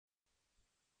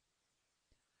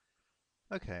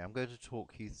Okay, I'm going to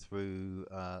talk you through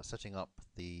setting up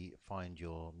the Find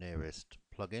Your Nearest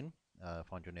plugin,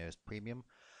 Find Your Nearest Premium.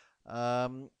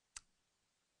 Um,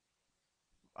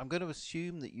 I'm going to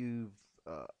assume that you've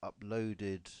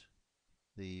uploaded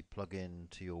the plugin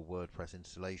to your WordPress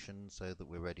installation so that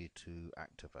we're ready to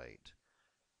activate.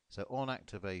 So on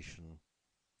activation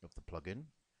of the plugin,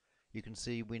 you can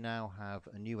see we now have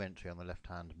a new entry on the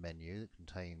left-hand menu that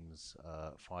contains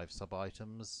 5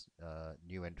 sub-items,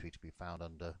 new entry to be found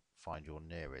under Find Your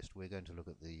Nearest. We're going to look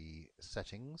at the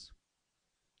settings.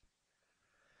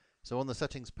 So on the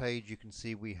settings page, you can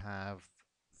see we have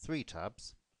 3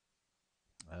 tabs.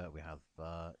 We have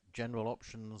general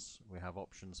options, we have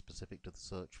options specific to the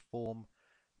search form,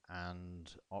 and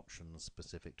options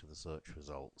specific to the search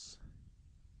results.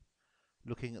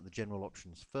 Looking at the general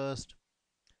options first,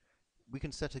 we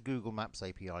can set a Google Maps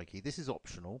API key. This is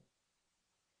optional,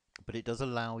 but it does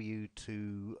allow you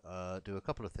to do a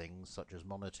couple of things, such as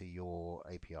monitor your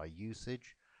API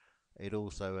usage. It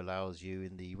also allows you,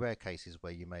 in the rare cases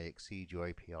where you may exceed your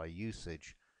API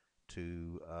usage,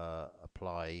 to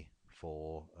apply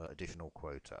for additional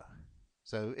quota.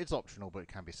 So it's optional, but it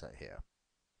can be set here.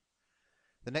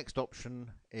 The next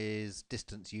option is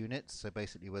distance units. So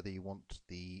basically whether you want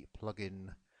the plugin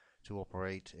to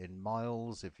operate in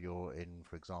miles, if you're in,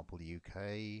 for example, the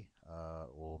UK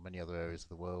or many other areas of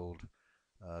the world,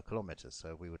 kilometers.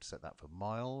 So we would set that for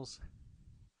miles.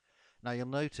 Now you'll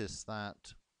notice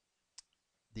that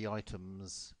the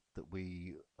items that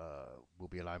we will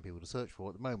be allowing people to search for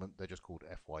at the moment, they're just called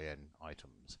FYN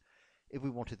items. If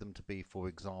we wanted them to be, for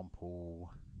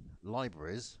example,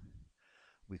 libraries,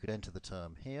 we could enter the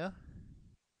term here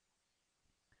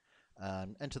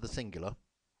and enter the singular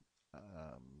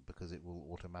because it will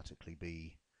automatically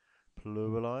be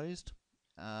pluralized.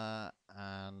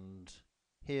 And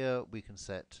here we can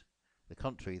set the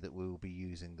country that we will be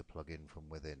using the plugin from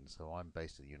within. So I'm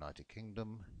based in the United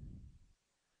Kingdom,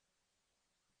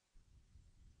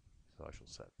 so I shall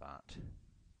set that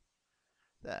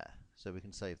there. So we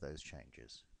can save those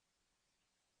changes.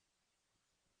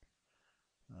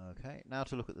 Okay, now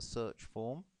to look at the search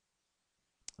form.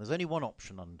 There's only one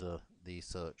option under the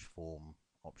search form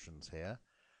options here.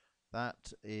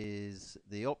 That is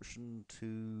the option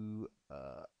to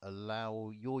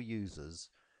allow your users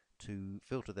to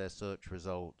filter their search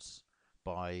results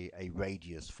by a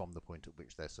radius from the point at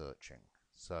which they're searching.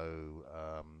 So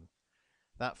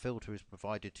that filter is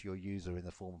provided to your user in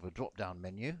the form of a drop-down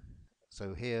menu.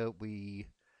 So here we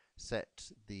set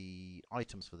the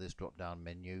items for this drop-down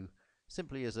menu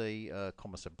simply as a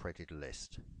comma-separated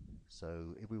list.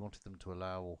 So if we wanted them to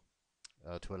allow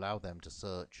them to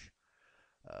search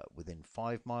within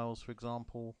 5 miles, for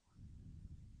example,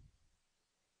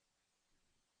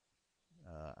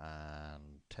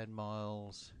 and 10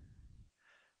 miles,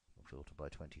 we'll filter by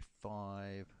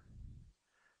 25,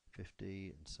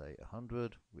 50, and say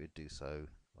 100, we'd do so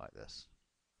like this.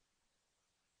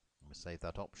 I'm going to save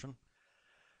that option.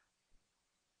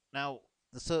 Now,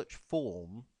 the search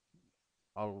form,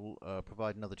 I'll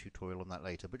provide another tutorial on that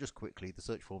later, but just quickly, the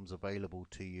search form is available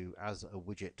to you as a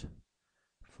widget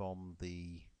from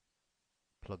the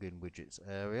plugin widgets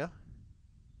area.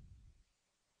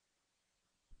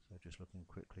 So just looking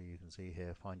quickly, you can see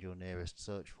here, find your nearest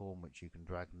search form, which you can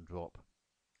drag and drop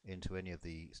into any of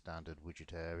the standard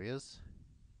widget areas.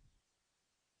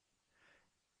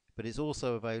 But it's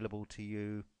also available to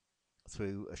you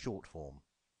through a short form.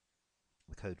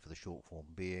 The code for the short form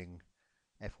being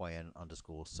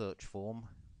FYN_search form,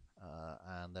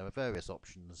 and there are various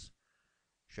options.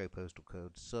 Show postal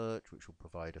code search, which will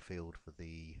provide a field for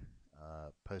the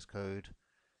postcode,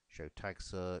 show tag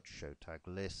search, show tag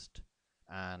list,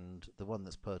 and the one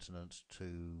that's pertinent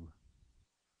to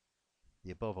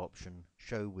the above option,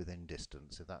 show within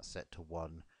distance. If that's set to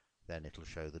 1, then it'll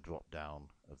show the drop down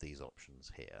of these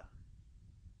options here.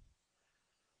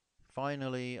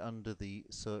 Finally, under the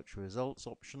search results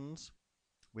options,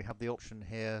 we have the option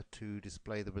here to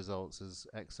display the results as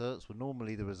excerpts. Well,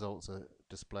 normally the results are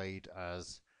displayed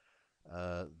as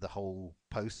the whole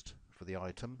post for the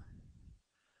item.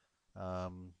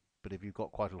 But if you've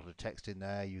got quite a lot of text in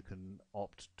there, you can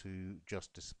opt to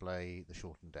just display the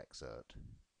shortened excerpt.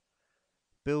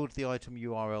 Build the item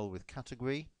URL with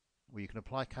category, where you can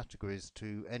apply categories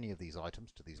to any of these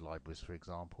items, to these libraries, for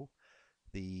example.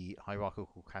 The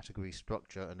hierarchical category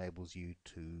structure enables you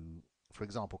to, for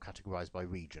example, categorize by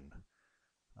region.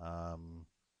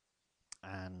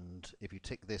 And if you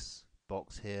tick this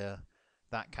box here,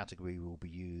 that category will be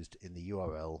used in the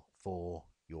URL for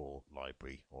your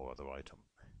library or other item.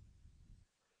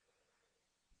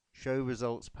 Show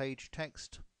results page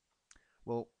text.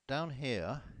 Well, down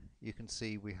here you can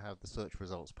see we have the search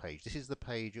results page. This is the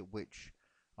page at which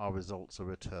our results are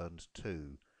returned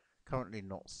to. Currently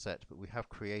not set, but we have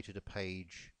created a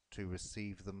page to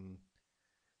receive them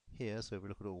here. So if we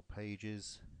look at all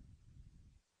pages,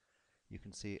 you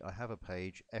can see I have a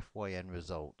page, FYN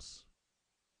results.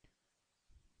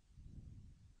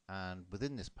 And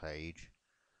within this page,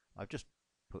 I've just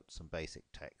put some basic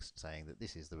text saying that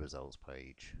this is the results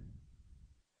page.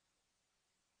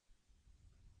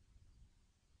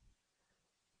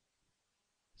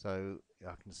 So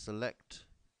I can select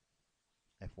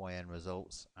FYN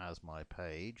results as my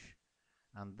page,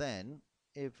 and then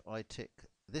if I tick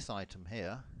this item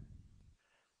here,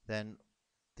 then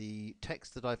the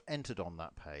text that I've entered on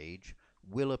that page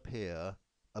will appear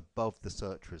above the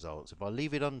search results. If I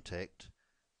leave it unticked,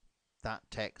 that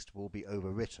text will be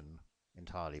overwritten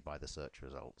entirely by the search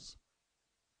results.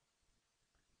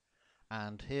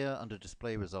 And here under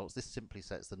display results, this simply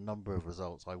sets the number of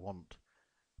results I want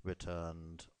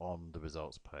returned on the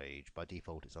results page. By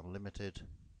default it's unlimited,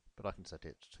 but I can set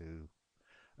it to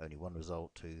only one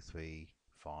result, 2, 3,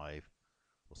 5,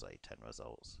 or say 10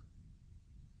 results.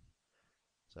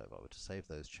 So if I were to save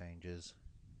those changes,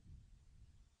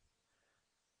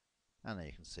 and then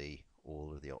you can see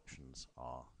all of the options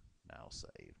are now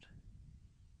saved.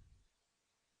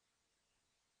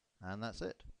 And that's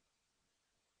it.